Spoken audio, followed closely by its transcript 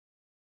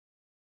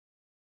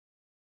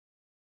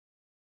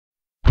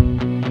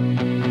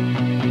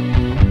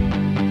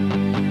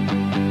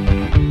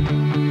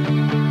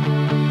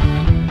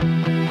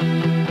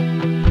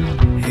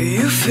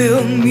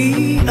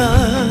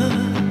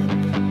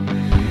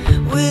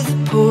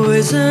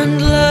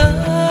poisoned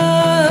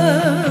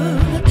love.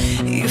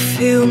 You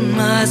fill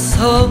my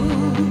soul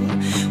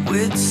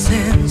with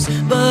sins,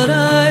 but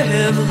I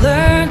have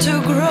learned to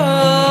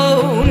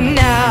grow.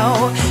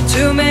 Now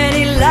too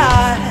many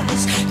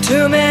lies,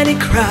 too many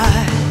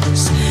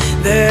cries.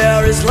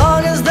 There is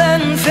long as the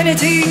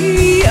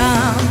infinity.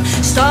 I'm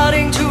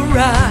starting to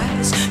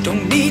rise,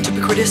 don't need to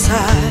be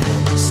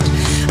criticized.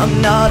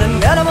 I'm not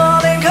an animal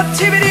in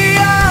captivity.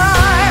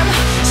 I'm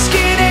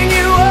skinning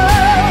you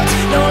out,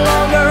 no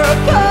longer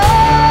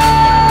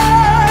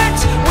apart.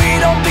 We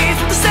don't beat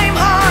from the same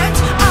heart.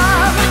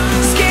 I'm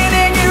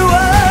skinning you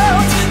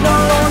out, no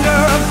longer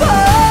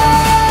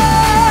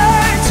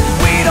apart.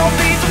 We don't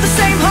beat from the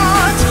same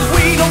heart.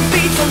 We don't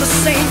beat from the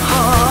same heart.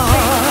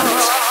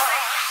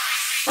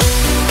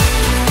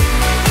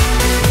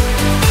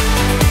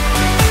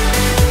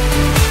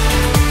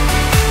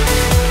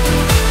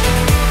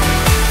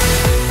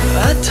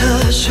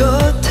 אתה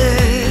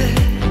שותק,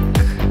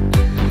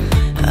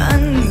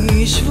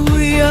 אני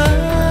שבויה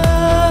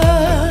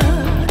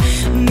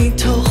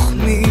מתוך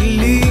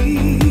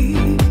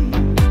מילים,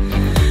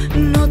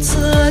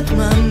 נוצרה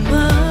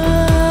דממה.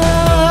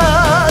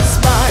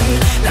 זמן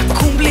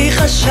לקום בלי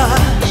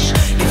חשש,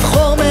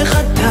 לבחור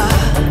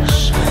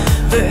מחדש,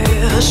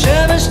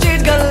 והשמש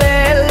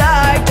תתגלה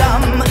אליי.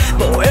 דם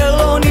בוער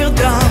לא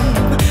נרדם,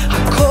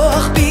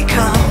 הכוח בי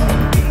קם,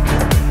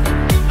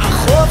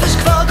 החופש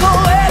כבר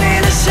קורה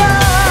לי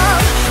לשם,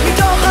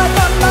 מתוך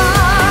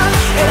הדממה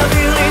אל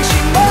אוויר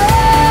לנשימה.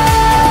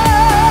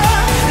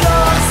 לא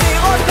אחזיר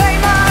עוד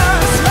פעימה,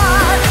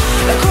 זמן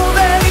לקום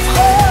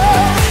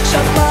ולבחור,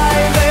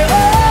 שמיים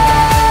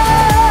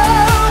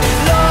ואור.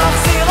 לא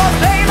אחזיר עוד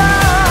פעימה.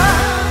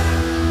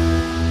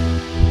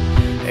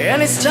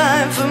 And it's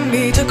time for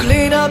me to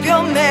clean up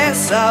your mess.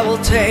 I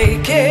will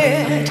take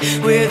it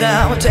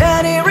without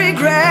any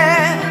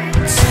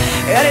regrets.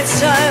 And it's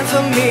time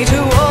for me to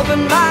open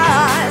my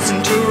eyes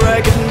and to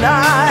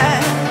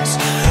recognize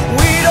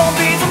we don't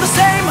beat from the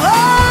same